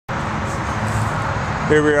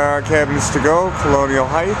Here we are, Cabinets to Go, Colonial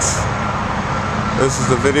Heights. This is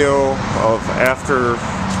the video of after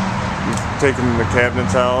we've taken the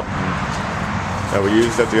cabinets out that we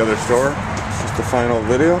used at the other store. Just the final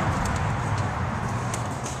video.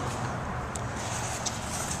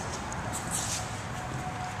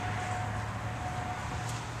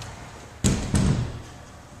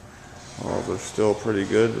 Oh, they're still pretty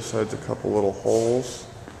good, besides a couple little holes.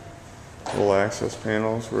 Little access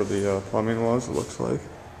panels where the plumbing was, it looks like.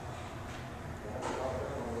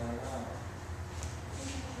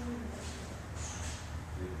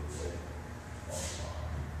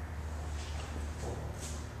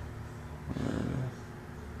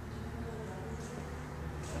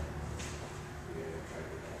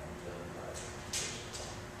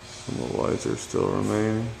 Some of the lights are still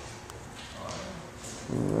remaining.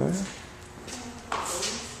 Alright.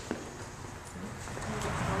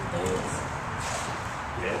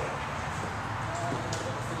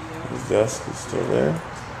 The desk is still there.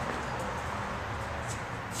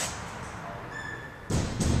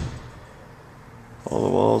 All the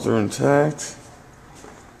walls are intact.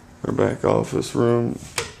 Our back office room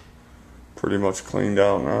pretty much cleaned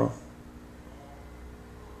out now.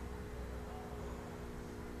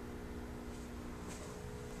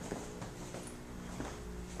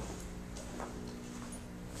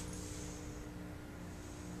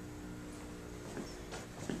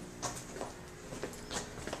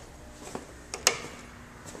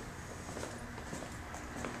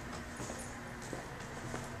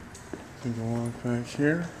 Take a walk back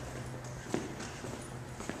here.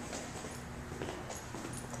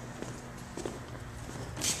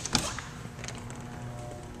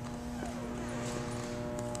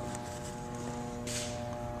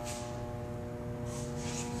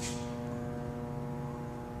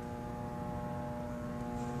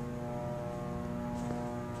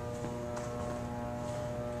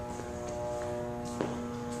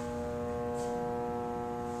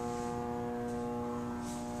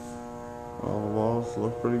 All the walls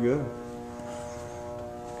look pretty good.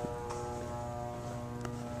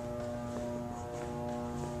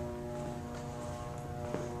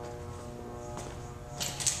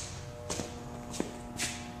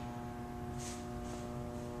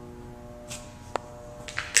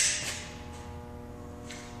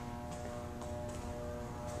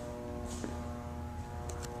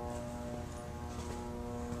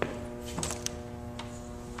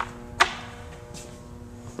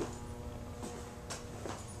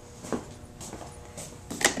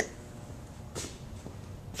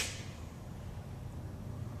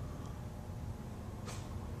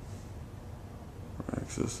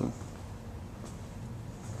 System.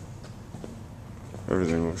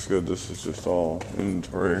 Everything looks good. This is just all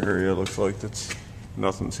inventory area. Looks like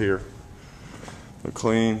nothing's here. They're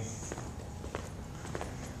clean.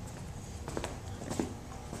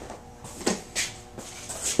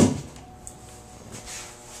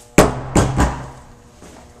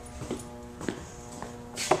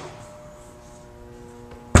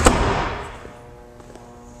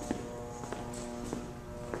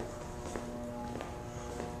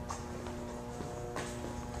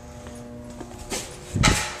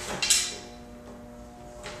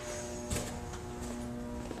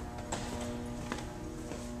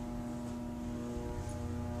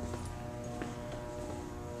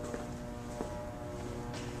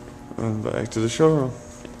 And back to the showroom.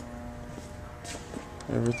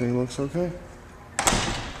 Everything looks okay.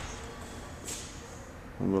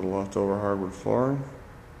 A little leftover hardwood flooring.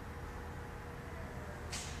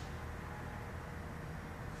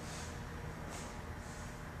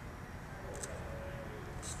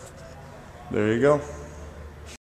 There you go.